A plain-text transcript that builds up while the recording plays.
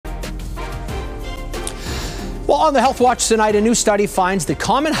Well, on the Health Watch tonight, a new study finds that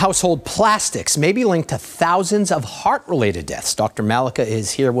common household plastics may be linked to thousands of heart-related deaths. Dr. Mallika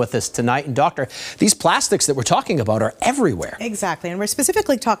is here with us tonight. And doctor, these plastics that we're talking about are everywhere. Exactly. And we're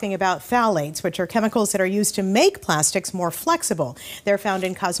specifically talking about phthalates, which are chemicals that are used to make plastics more flexible. They're found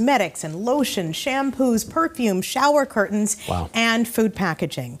in cosmetics and lotion, shampoos, perfume, shower curtains, and food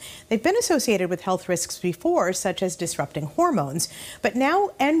packaging. They've been associated with health risks before, such as disrupting hormones. But now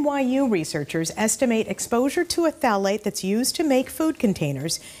NYU researchers estimate exposure to a phthalate that's used to make food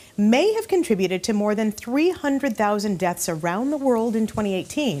containers may have contributed to more than 300,000 deaths around the world in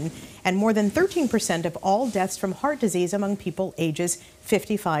 2018 and more than 13% of all deaths from heart disease among people ages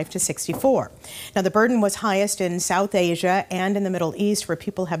 55 to 64. Now, the burden was highest in South Asia and in the Middle East, where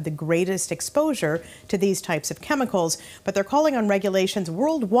people have the greatest exposure to these types of chemicals, but they're calling on regulations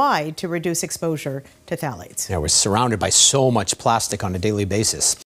worldwide to reduce exposure to phthalates. Yeah, we're surrounded by so much plastic on a daily basis.